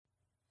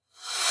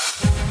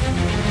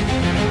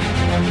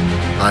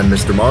I'm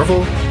Mr.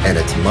 Marvel, and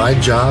it's my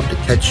job to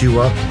catch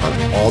you up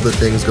on all the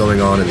things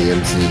going on in the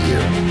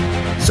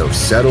MCU. So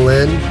settle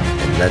in,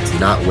 and let's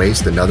not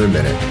waste another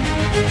minute.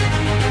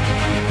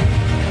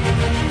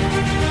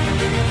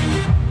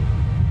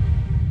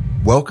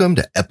 Welcome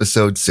to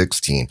episode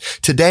 16.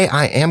 Today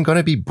I am going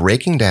to be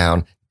breaking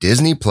down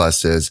Disney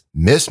Plus's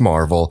Ms.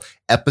 Marvel,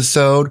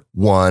 episode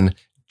 1,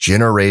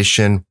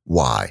 Generation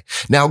Y.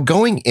 Now,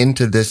 going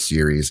into this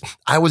series,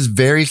 I was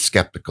very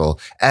skeptical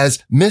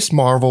as Ms.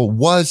 Marvel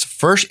was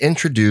first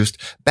introduced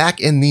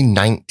back in the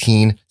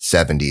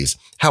 1970s.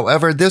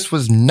 However, this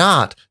was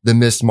not the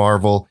Ms.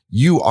 Marvel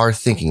you are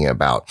thinking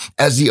about,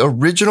 as the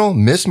original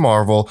Ms.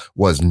 Marvel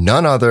was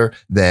none other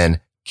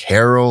than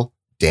Carol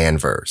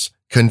Danvers.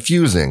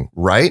 Confusing,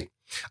 right?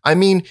 I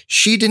mean,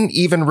 she didn't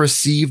even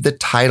receive the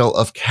title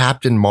of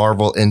Captain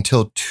Marvel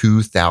until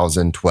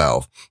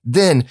 2012.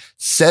 Then,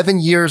 7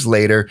 years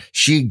later,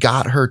 she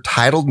got her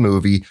titled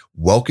movie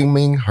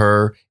welcoming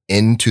her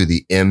into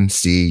the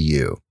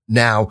MCU.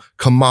 Now,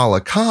 Kamala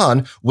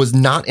Khan was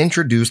not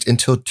introduced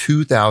until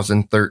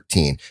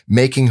 2013,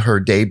 making her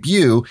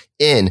debut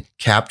in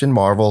Captain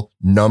Marvel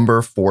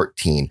number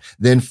 14,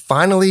 then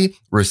finally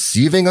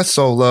receiving a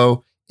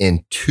solo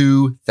in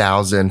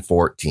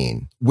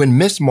 2014. When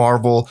Ms.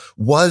 Marvel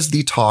was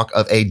the talk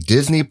of a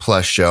Disney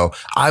Plus show,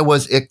 I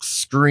was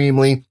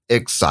extremely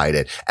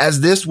excited,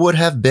 as this would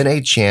have been a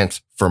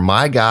chance for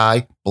my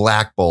guy,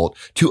 Black Bolt,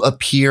 to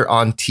appear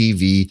on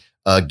TV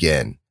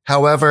again.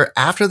 However,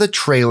 after the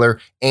trailer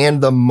and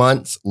the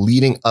months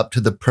leading up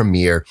to the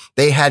premiere,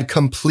 they had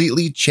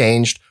completely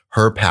changed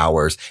her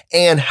powers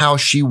and how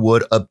she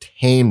would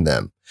obtain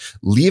them,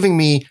 leaving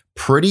me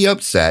pretty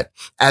upset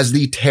as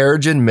the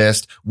Terrigen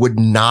Mist would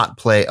not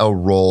play a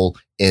role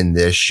in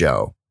this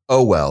show.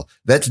 Oh well,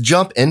 let's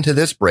jump into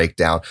this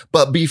breakdown.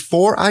 But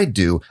before I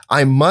do,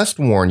 I must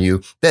warn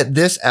you that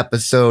this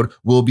episode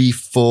will be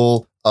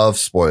full of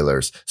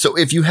spoilers. So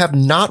if you have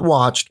not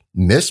watched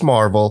Ms.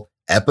 Marvel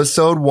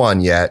episode 1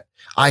 yet,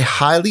 I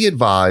highly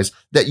advise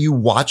that you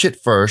watch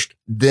it first,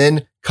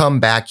 then come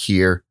back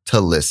here to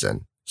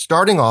listen.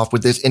 Starting off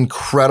with this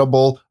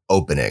incredible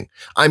opening.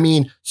 I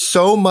mean,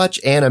 so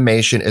much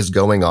animation is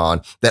going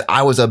on that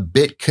I was a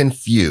bit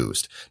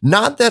confused.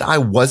 Not that I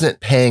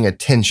wasn't paying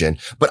attention,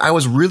 but I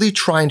was really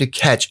trying to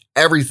catch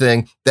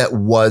everything that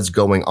was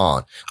going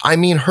on. I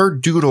mean, her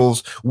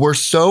doodles were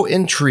so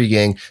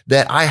intriguing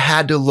that I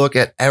had to look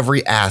at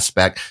every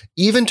aspect,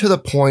 even to the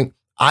point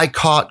I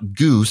caught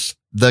Goose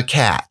the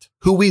cat,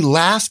 who we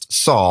last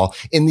saw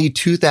in the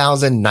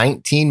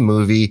 2019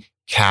 movie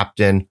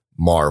Captain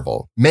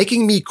Marvel,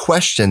 making me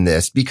question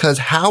this because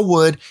how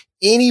would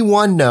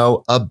anyone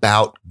know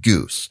about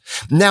Goose?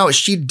 Now,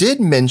 she did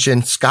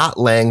mention Scott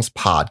Lang's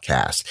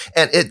podcast,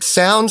 and it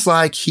sounds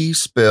like he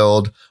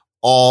spilled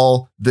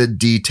all the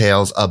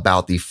details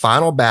about the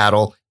final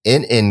battle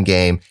in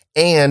Endgame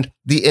and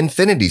the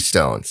Infinity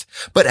Stones.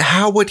 But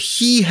how would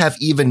he have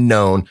even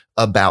known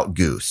about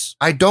Goose?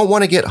 I don't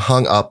want to get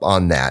hung up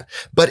on that,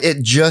 but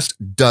it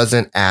just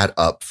doesn't add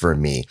up for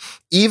me.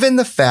 Even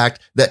the fact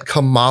that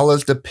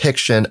Kamala's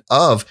depiction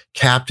of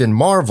Captain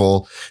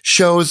Marvel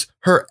shows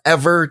her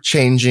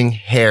ever-changing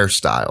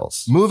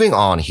hairstyles. Moving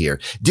on here,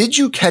 did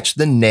you catch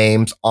the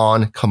names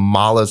on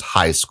Kamala's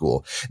high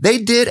school? They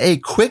did a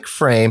quick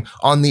frame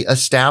on the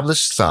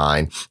established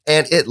sign,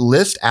 and it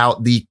lists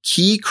out the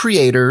key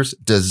creators,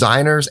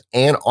 designers,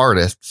 and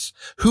artists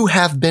who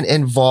have been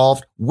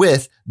involved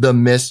with the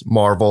Ms.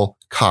 Marvel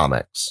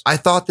comics. I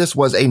thought this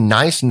was a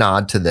nice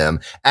nod to them,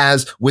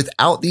 as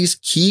without these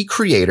key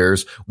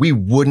creators, we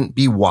wouldn't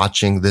be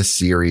watching the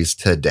series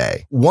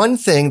today. One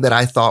thing that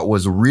I thought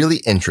was really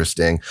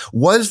interesting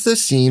was the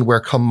scene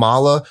where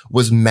Kamala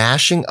was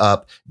mashing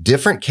up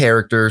different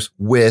characters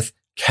with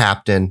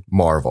Captain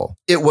Marvel.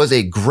 It was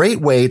a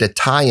great way to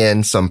tie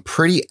in some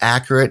pretty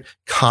accurate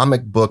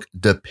comic book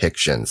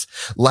depictions,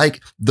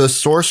 like the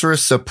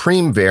Sorceress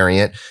Supreme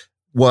variant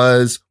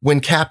was when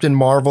Captain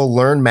Marvel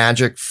learned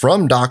magic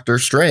from Doctor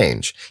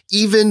Strange.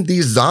 Even the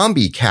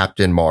zombie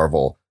Captain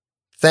Marvel.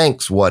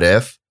 Thanks, What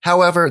If?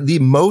 However, the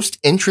most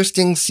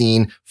interesting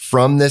scene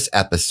from this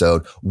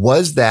episode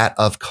was that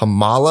of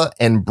Kamala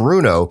and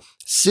Bruno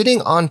sitting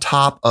on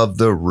top of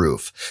the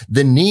roof.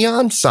 The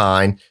neon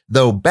sign,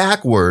 though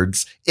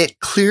backwards, it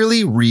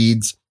clearly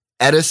reads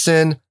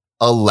Edison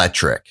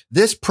Electric.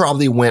 This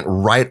probably went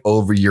right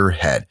over your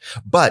head,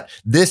 but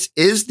this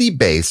is the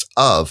base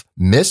of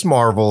Ms.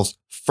 Marvel's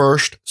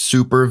first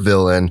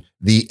supervillain,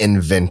 the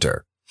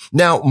Inventor.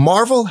 Now,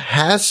 Marvel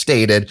has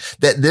stated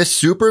that this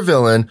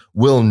supervillain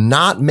will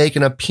not make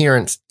an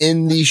appearance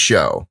in the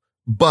show,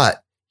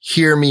 but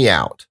hear me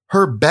out.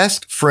 Her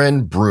best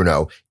friend,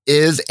 Bruno,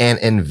 is an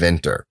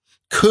inventor.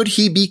 Could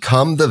he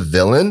become the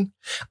villain?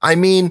 I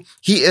mean,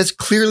 he is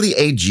clearly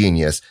a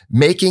genius,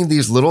 making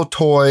these little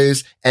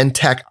toys and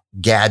tech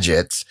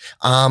gadgets.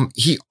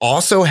 He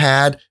also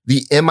had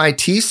the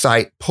MIT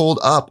site pulled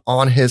up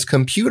on his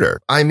computer.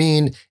 I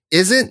mean,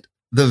 isn't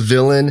the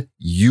villain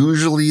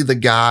usually the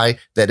guy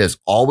that is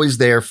always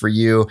there for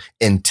you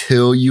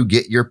until you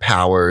get your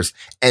powers,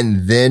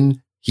 and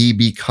then he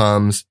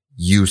becomes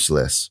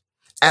useless?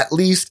 At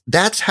least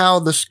that's how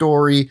the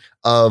story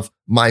of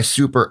My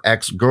Super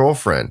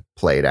Ex-Girlfriend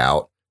played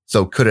out.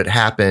 So could it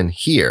happen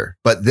here?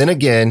 But then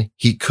again,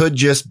 he could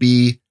just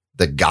be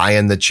the guy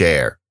in the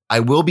chair. I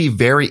will be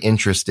very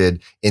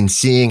interested in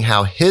seeing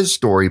how his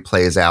story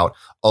plays out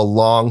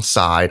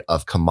alongside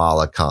of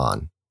Kamala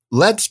Khan.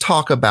 Let's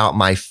talk about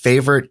my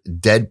favorite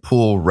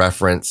Deadpool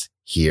reference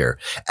here,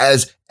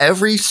 as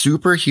every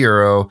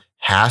superhero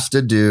has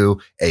to do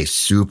a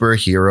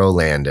superhero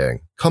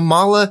landing.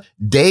 Kamala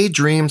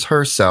daydreams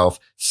herself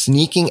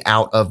sneaking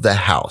out of the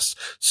house,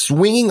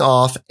 swinging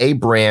off a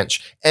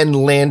branch and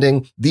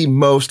landing the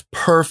most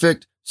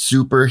perfect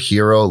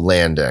superhero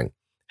landing.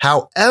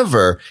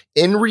 However,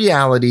 in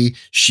reality,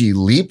 she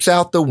leaps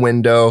out the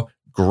window,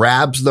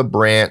 grabs the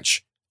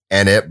branch,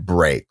 and it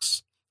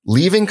breaks,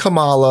 leaving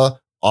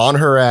Kamala on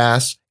her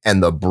ass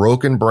and the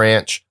broken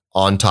branch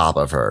on top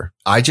of her.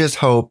 I just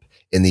hope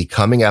in the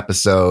coming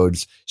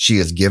episodes, she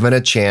is given a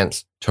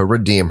chance to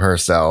redeem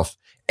herself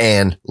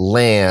and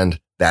land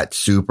that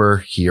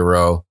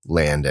superhero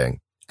landing.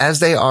 As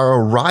they are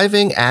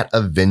arriving at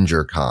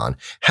AvengerCon,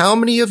 how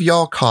many of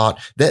y'all caught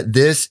that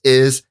this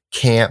is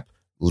Camp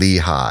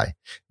Lehigh?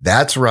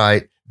 That's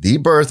right, the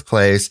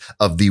birthplace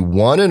of the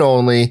one and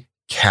only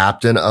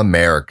Captain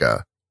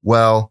America.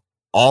 Well,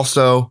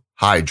 also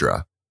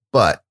Hydra.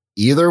 But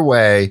either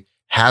way,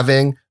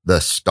 having the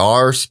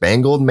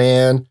Star-Spangled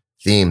Man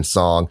theme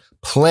song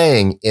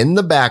playing in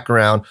the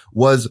background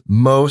was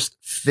most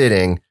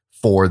fitting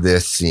for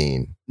this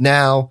scene.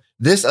 Now,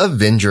 this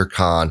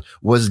AvengerCon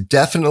was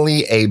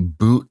definitely a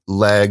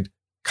bootlegged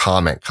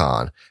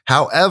Comic-Con.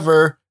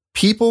 However,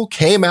 people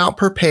came out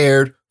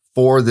prepared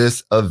for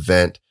this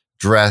event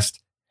dressed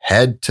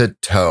head to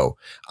toe.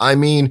 I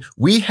mean,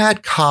 we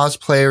had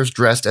cosplayers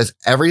dressed as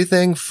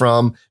everything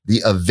from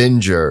the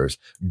Avengers,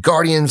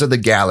 Guardians of the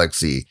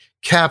Galaxy,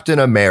 Captain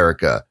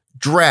America,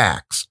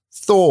 Drax,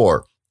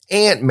 Thor,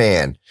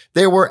 Ant-Man.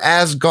 There were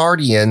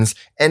Asgardians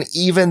and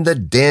even the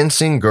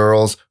dancing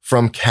girls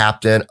from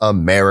Captain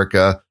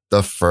America,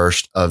 the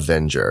First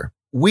Avenger.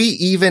 We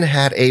even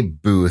had a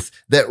booth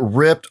that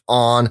ripped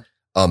on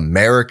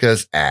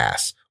America's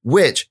ass,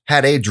 which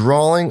had a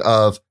drawing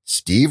of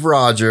Steve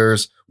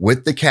Rogers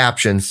with the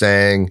caption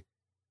saying,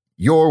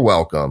 "You're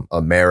welcome,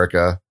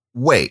 America."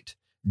 Wait,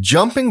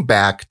 jumping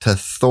back to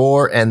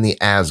Thor and the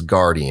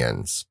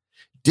Asgardians,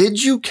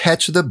 did you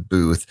catch the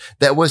booth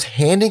that was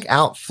handing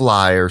out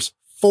flyers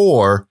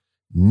for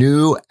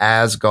New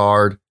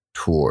Asgard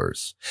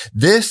tours?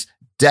 This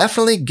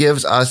definitely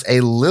gives us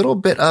a little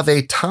bit of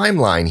a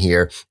timeline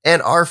here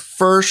and our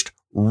first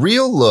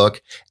real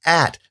look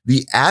at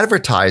the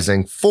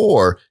advertising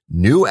for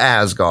New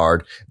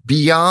Asgard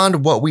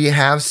beyond what we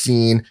have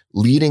seen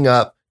leading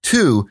up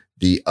to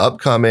the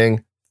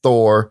upcoming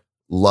Thor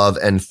Love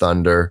and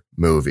Thunder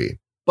movie.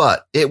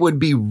 But it would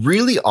be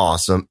really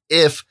awesome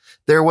if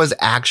there was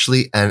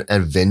actually an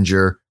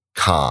Avenger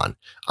Con.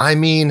 I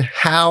mean,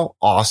 how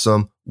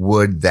awesome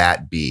would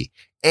that be?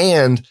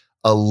 And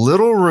a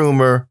little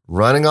rumor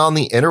running on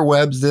the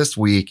interwebs this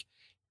week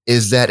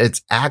is that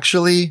it's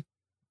actually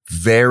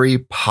very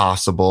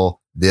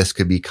possible this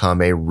could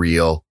become a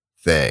real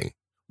thing,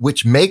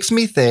 which makes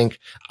me think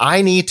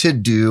I need to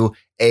do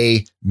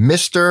a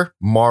Mr.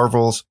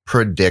 Marvel's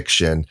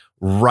prediction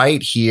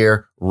right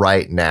here,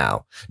 right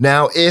now.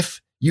 Now,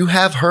 if you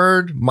have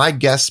heard my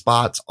guest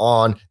spots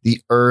on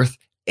the Earth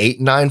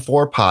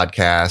 894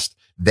 podcast,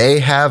 they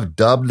have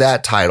dubbed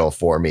that title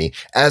for me,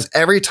 as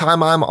every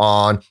time I'm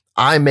on,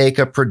 I make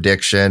a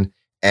prediction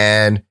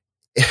and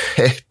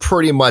it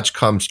pretty much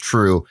comes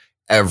true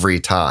every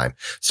time.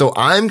 So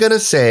I'm going to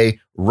say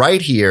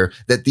right here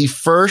that the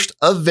first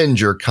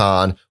Avenger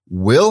Con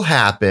will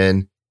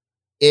happen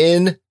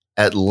in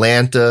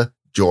Atlanta,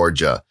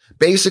 Georgia.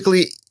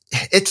 Basically,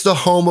 it's the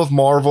home of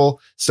Marvel,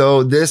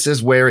 so this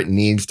is where it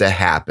needs to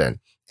happen.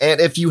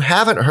 And if you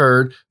haven't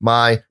heard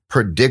my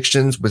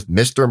predictions with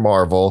Mr.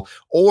 Marvel,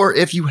 or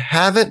if you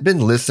haven't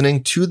been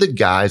listening to the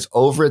guys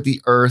over at the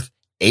Earth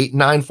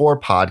 894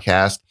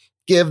 podcast,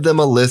 give them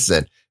a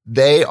listen.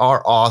 They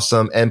are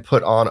awesome and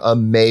put on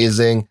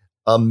amazing,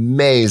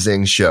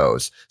 amazing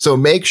shows. So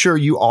make sure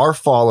you are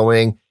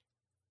following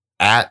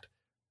at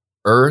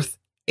Earth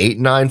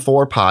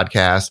 894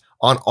 podcast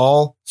on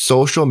all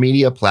social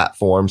media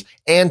platforms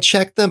and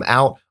check them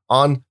out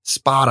on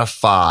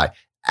Spotify,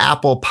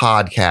 Apple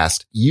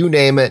Podcast, you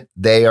name it,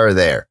 they are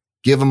there.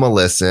 Give them a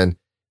listen.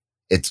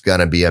 It's going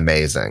to be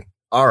amazing.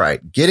 All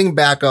right, getting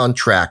back on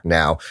track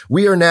now.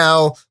 We are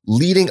now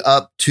leading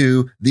up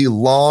to the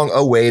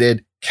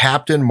long-awaited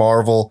Captain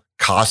Marvel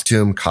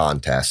costume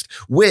contest,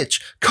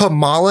 which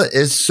Kamala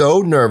is so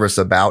nervous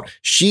about,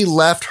 she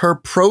left her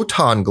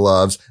proton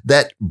gloves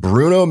that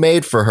Bruno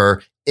made for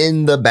her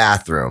in the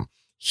bathroom.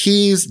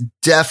 He's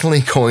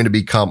definitely going to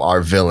become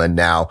our villain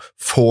now,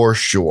 for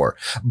sure.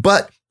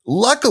 But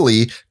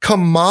luckily,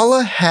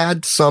 Kamala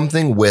had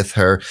something with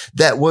her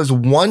that was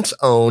once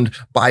owned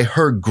by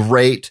her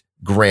great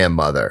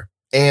grandmother.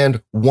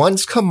 And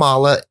once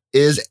Kamala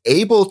is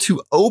able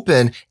to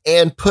open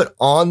and put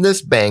on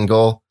this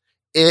bangle,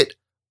 it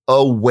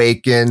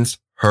awakens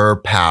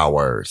her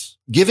powers,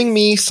 giving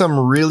me some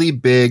really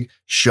big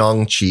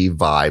Shang-Chi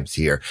vibes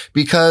here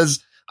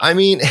because, I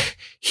mean,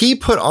 he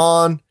put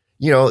on,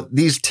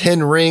 these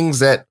 10 rings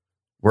that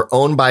were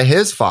owned by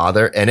his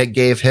father and it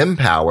gave him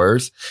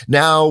powers.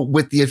 Now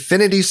with the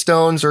Infinity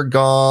Stones are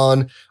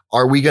gone,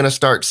 are we going to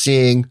start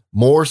seeing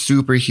more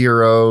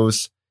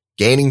superheroes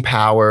gaining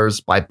powers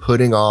by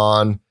putting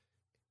on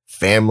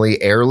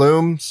family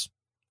heirlooms?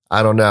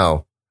 I don't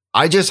know.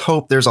 I just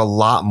hope there's a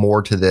lot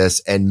more to this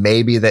and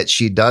maybe that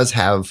she does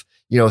have,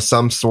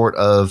 some sort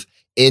of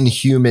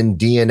inhuman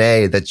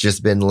DNA that's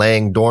just been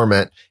laying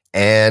dormant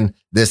and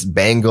this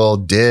bangle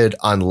did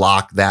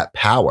unlock that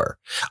power.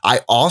 I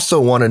also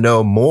want to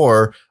know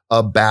more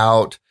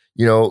about,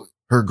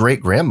 her great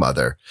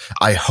grandmother.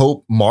 I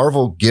hope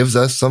Marvel gives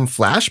us some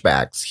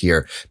flashbacks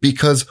here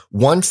because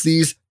once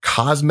these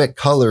cosmic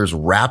colors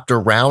wrapped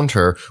around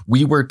her,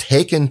 we were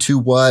taken to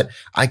what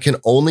I can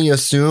only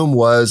assume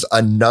was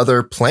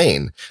another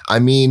plane. I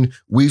mean,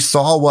 we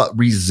saw what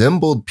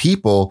resembled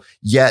people,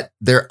 yet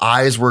their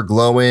eyes were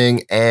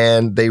glowing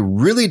and they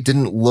really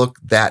didn't look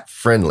that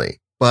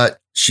friendly. But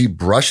she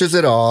brushes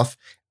it off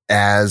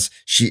as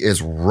she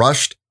is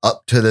rushed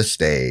up to the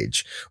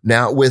stage.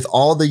 Now, with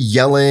all the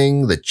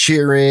yelling, the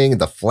cheering,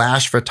 the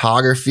flash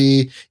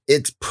photography,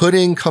 it's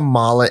putting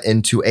Kamala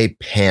into a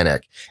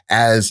panic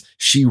as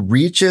she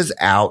reaches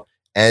out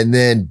and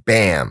then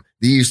bam,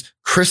 these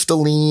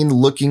crystalline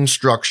looking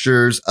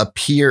structures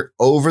appear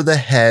over the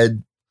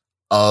head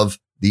of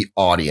the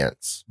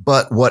audience.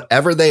 But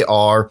whatever they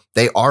are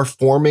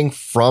forming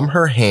from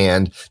her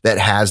hand that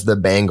has the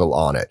bangle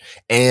on it.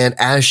 And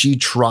as she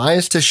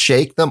tries to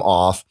shake them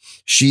off,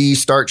 she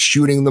starts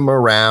shooting them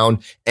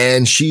around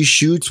and she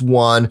shoots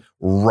one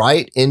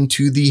right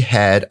into the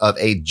head of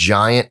a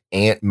giant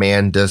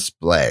Ant-Man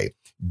display,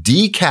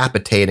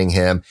 decapitating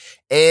him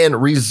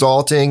and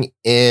resulting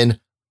in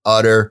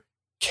utter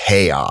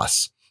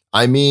chaos.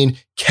 I mean,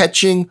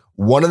 catching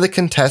one of the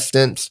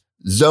contestants,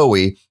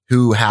 Zoe,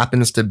 who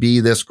happens to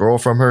be this girl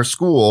from her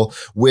school,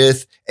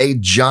 with a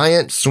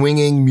giant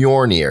swinging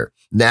Mjolnir.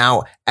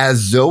 Now, as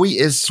Zoe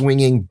is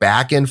swinging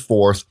back and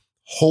forth,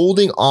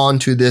 holding on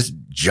to this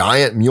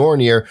giant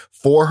Mjolnir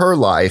for her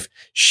life,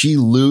 she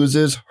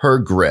loses her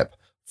grip,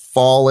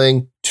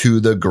 falling to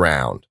the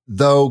ground.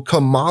 Though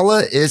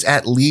Kamala is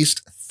at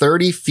least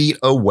 30 feet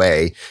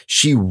away,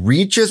 she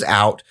reaches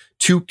out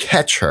to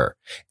catch her.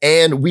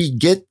 And we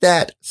get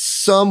that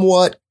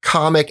somewhat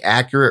comic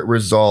accurate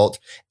result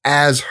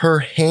as her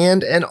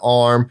hand and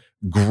arm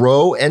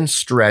grow and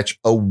stretch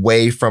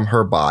away from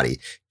her body,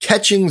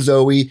 catching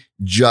Zoe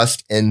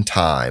just in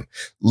time,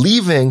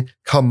 leaving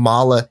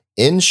Kamala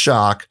in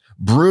shock.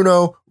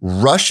 Bruno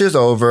rushes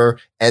over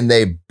and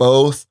they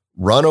both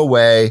run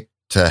away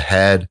to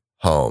head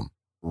home.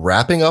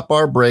 Wrapping up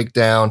our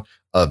breakdown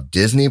of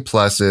Disney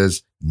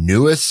Plus's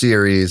newest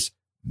series,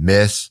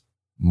 Miss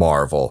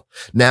Marvel.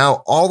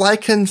 Now, all I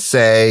can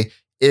say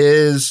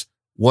is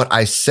what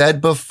I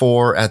said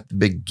before at the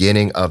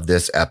beginning of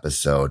this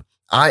episode.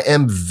 I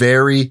am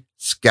very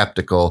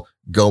skeptical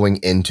going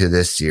into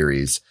this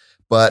series,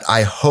 but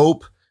I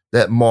hope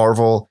that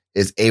Marvel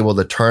is able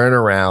to turn it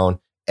around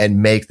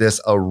and make this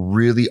a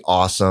really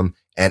awesome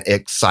and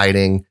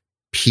exciting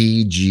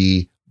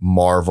PG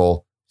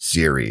Marvel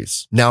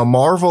series. Now,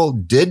 Marvel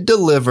did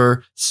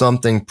deliver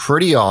something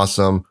pretty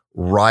awesome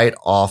right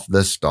off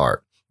the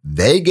start.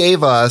 They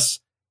gave us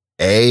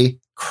a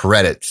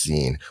credit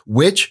scene,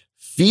 which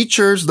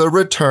features the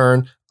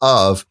return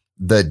of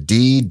the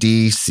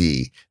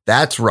DDC.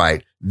 That's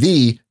right,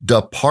 the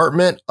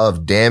Department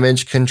of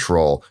Damage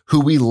Control,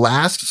 who we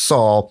last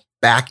saw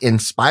back in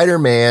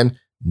Spider-Man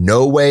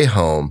No Way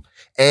Home.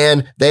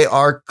 And they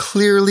are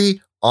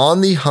clearly on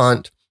the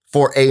hunt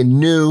for a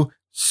new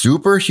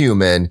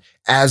superhuman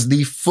as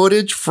the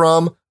footage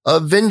from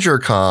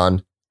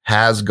AvengerCon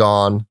has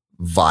gone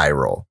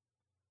viral.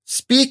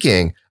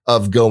 Speaking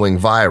of going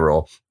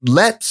viral,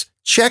 let's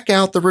check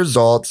out the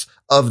results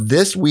of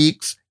this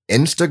week's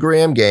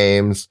Instagram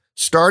games,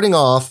 starting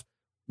off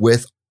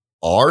with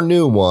our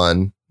new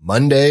one,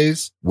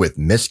 Mondays with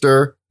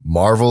Mr.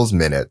 Marvel's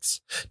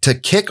Minutes. To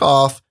kick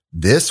off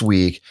this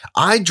week,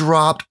 I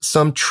dropped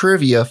some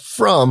trivia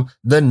from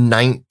the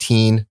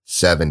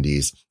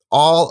 1970s,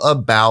 all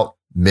about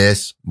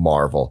Miss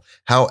Marvel.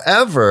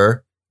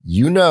 However,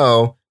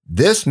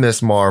 this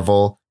Miss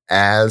Marvel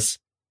as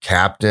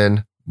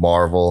Captain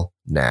Marvel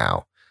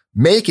now,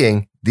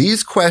 making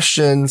these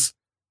questions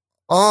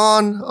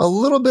on a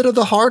little bit of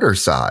the harder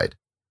side.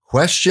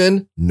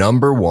 Question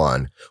number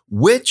 1.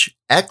 Which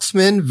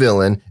X-Men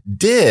villain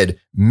did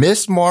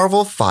Miss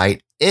Marvel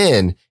fight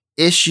in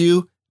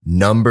issue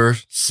number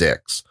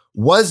 6?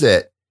 Was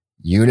it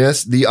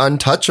Eunice the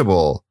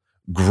Untouchable,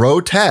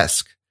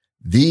 Grotesque,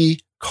 the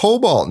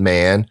Cobalt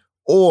Man,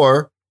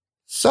 or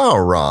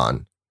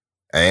Sauron?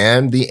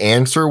 And the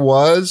answer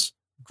was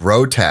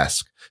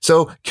Grotesque.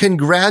 So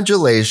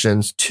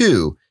congratulations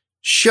to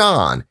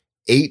Sean,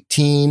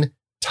 18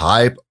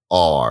 Type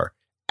R,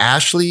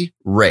 Ashley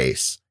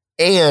Race,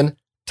 and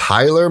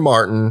Tyler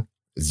Martin,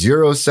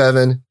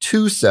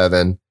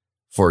 0727,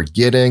 for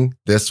getting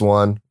this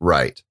one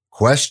right.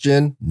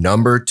 Question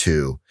number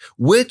 2.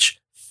 Which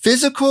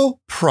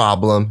physical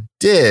problem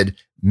did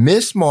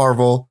Miss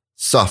Marvel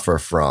suffer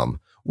from?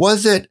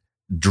 Was it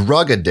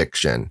drug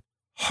addiction,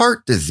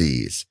 heart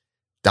disease,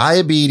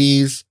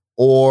 diabetes,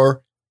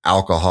 or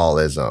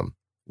alcoholism?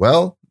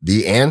 Well,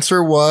 the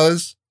answer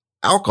was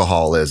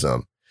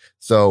alcoholism.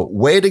 So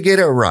way to get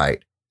it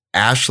right.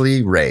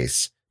 Ashley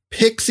Race,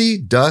 Pixie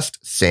Dust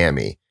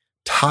Sammy,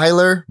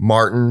 Tyler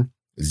Martin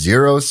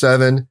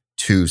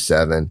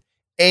 0727,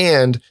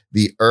 and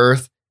the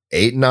Earth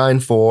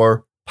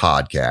 894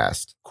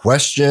 podcast.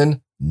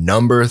 Question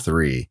number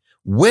 3.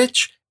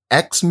 Which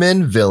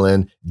X-Men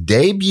villain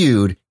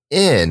debuted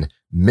in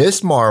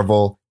Miss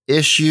Marvel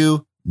issue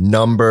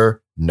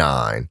number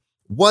 9?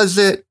 Was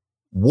it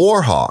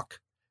Warhawk,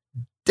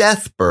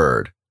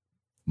 Deathbird,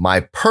 my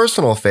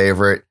personal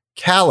favorite,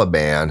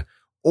 Caliban,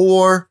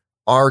 or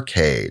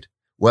Arcade?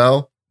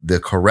 Well, the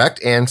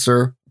correct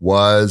answer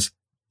was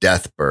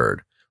Deathbird.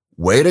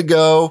 Way to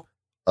go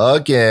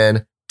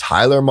again,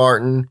 Tyler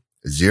Martin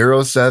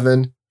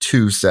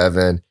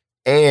 0727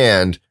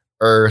 and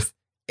Earth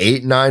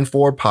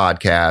 894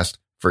 podcast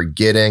for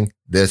getting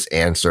this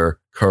answer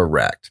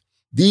correct.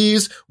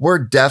 These were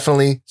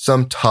definitely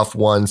some tough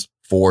ones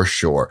for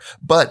sure.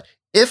 But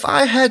if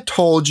I had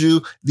told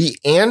you the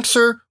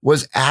answer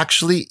was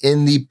actually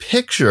in the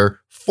picture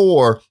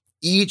for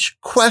each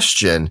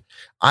question,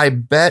 I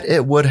bet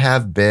it would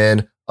have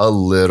been a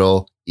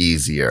little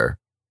easier.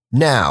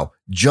 Now,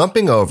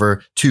 jumping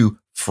over to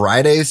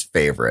Friday's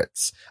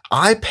favorites,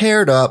 I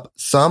paired up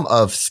some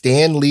of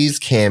Stan Lee's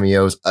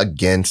cameos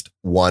against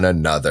one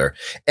another.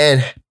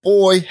 And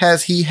boy,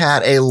 has he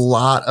had a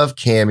lot of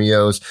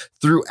cameos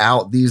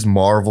throughout these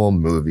Marvel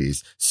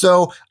movies.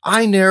 So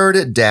I narrowed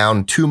it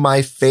down to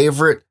my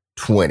favorite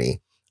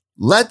 20.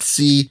 Let's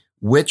see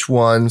which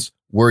ones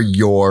were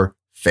your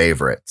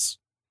favorites.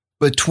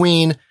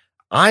 Between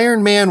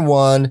Iron Man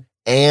 1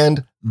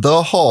 and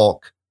the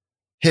Hulk,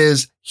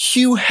 his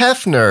Hugh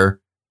Hefner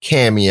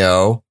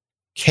cameo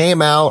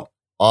came out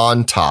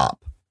on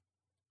top.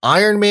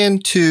 Iron Man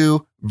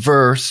 2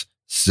 versus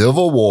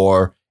Civil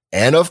War,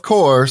 and of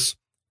course,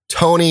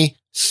 Tony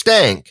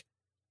Stank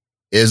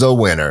is a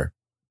winner.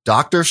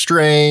 Doctor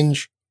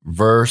Strange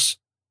versus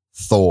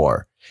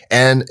Thor.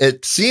 And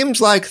it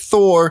seems like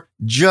Thor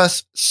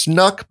just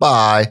snuck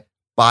by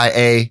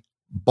a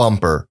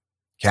bumper.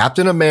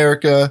 Captain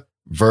America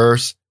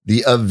versus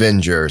the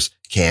Avengers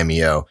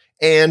cameo.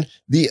 And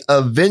the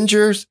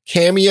Avengers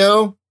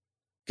cameo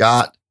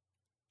got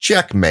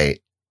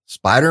checkmate.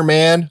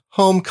 Spider-Man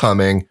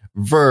Homecoming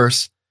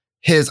versus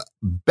his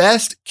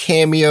best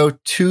cameo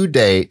to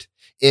date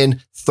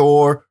in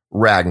Thor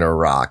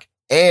Ragnarok.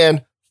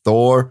 And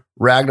Thor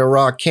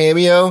Ragnarok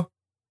cameo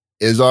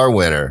is our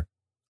winner.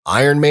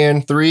 Iron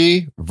Man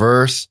 3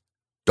 versus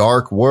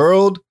Dark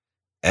World.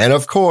 And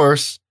of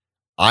course,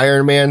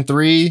 Iron Man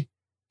 3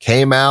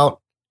 came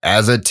out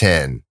as a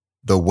 10.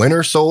 The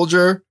Winter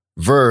Soldier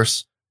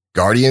versus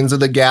Guardians of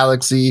the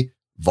Galaxy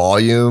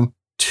Volume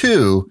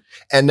 2.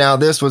 And now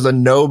this was a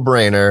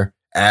no-brainer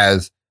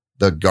as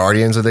the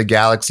Guardians of the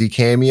Galaxy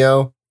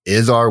cameo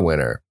is our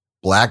winner.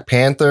 Black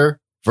Panther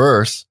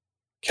versus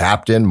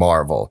Captain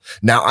Marvel.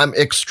 Now I'm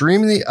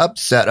extremely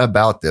upset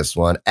about this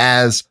one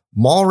as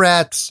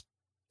Mallrats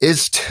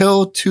is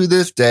still to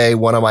this day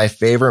one of my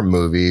favorite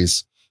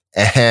movies,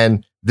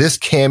 and this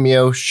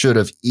cameo should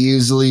have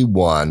easily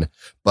won,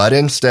 but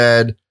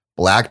instead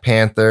Black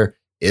Panther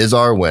is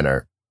our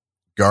winner.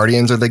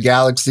 Guardians of the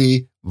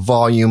Galaxy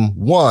Volume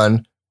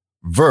 1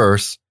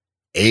 versus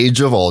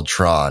Age of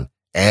Ultron,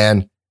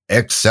 and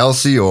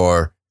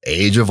Excelsior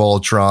Age of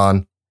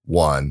Ultron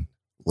 1.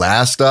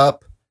 Last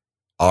up,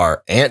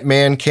 our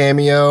Ant-Man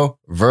cameo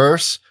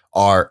versus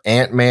our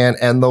Ant-Man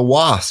and the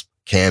Wasp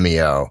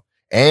cameo,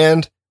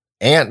 and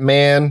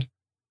Ant-Man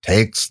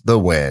takes the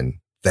win.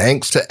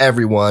 Thanks to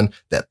everyone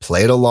that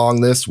played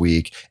along this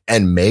week,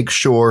 and make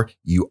sure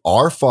you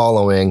are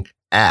following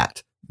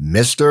at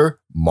Mr.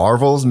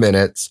 Marvel's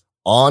Minutes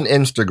on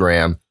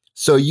Instagram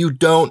so you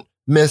don't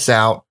miss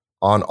out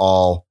on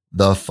all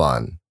the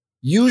fun.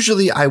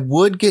 Usually I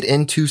would get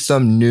into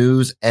some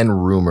news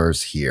and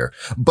rumors here,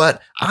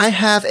 but I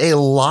have a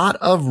lot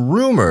of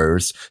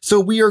rumors, so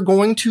we are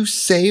going to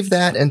save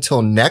that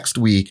until next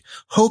week,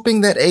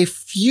 hoping that a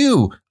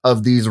few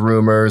of these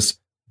rumors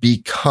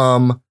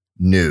become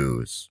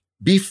news.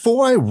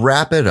 Before I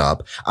wrap it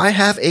up, I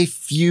have a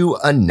few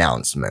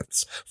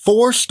announcements.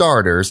 For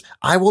starters,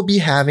 I will be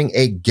having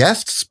a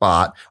guest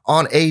spot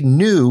on a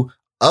new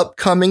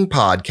upcoming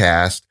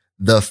podcast,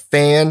 the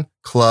Fan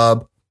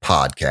Club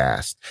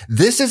Podcast.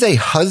 This is a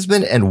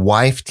husband and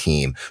wife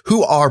team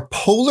who are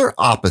polar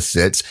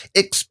opposites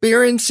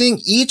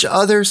experiencing each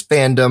other's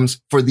fandoms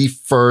for the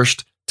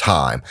first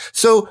time.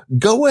 So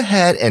go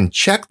ahead and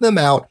check them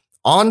out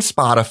on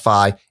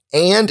Spotify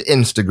and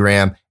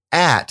Instagram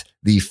at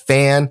the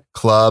Fan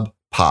Club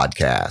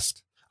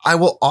Podcast. I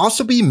will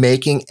also be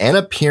making an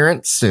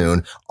appearance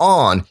soon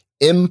on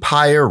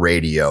Empire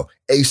Radio,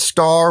 a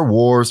Star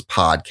Wars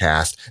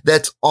podcast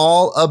that's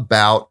all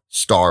about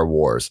Star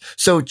Wars.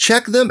 So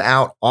check them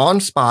out on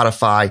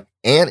Spotify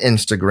and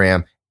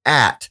Instagram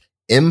at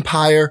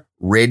Empire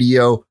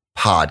Radio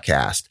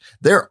Podcast.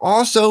 They're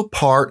also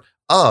part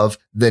of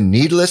the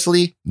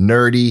Needlessly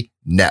Nerdy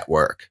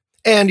Network.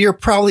 And you're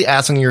probably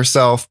asking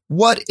yourself,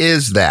 what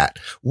is that?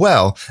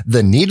 Well,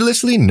 the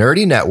Needlessly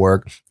Nerdy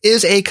Network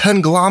is a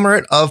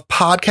conglomerate of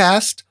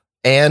podcasts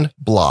and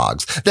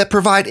blogs that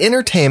provide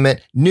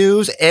entertainment,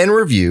 news, and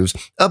reviews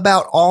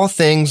about all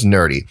things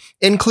nerdy,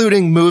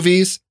 including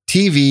movies,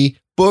 TV,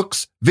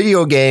 books,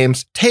 video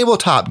games,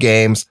 tabletop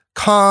games,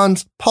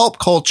 cons, pulp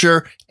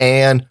culture,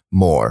 and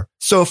more.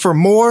 So for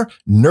more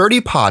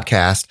nerdy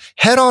podcasts,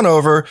 head on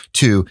over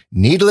to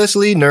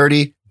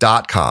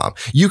needlesslynerdy.com.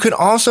 You can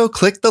also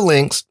click the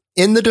links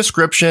in the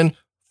description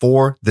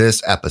for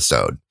this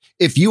episode.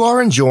 If you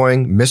are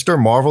enjoying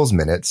Mr. Marvel's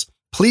Minutes,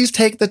 please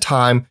take the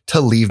time to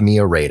leave me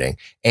a rating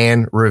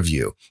and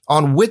review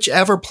on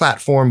whichever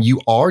platform you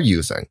are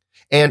using.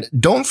 And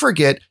don't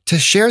forget to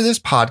share this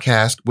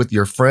podcast with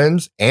your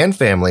friends and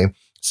family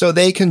so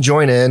they can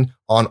join in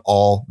on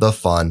all the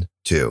fun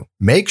too.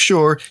 Make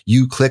sure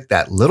you click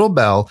that little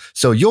bell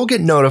so you'll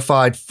get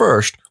notified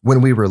first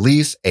when we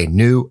release a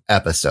new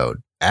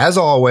episode. As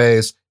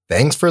always,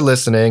 thanks for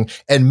listening,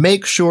 and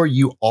make sure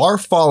you are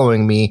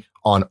following me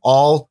on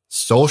all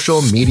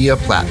social media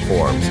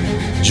platforms.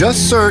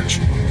 Just search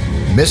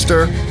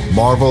Mr.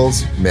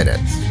 Marvel's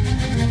Minutes.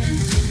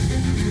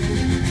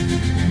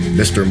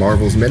 Mr.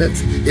 Marvel's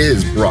Minutes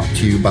is brought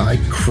to you by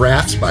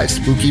Crafts by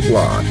Spooky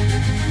Blonde,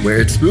 where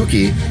it's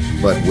spooky,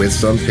 but with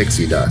some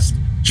pixie dust.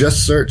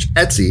 Just search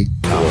Etsy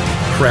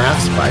for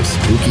Crafts by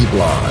Spooky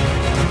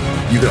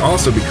Blonde. You can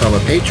also become a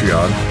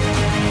Patreon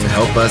to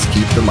help us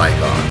keep the mic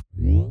on.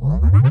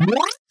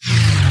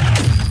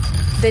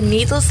 The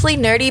Needlessly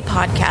Nerdy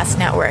Podcast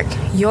Network,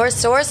 your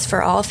source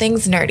for all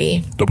things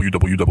nerdy.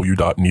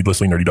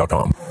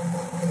 www.needlesslynerdy.com.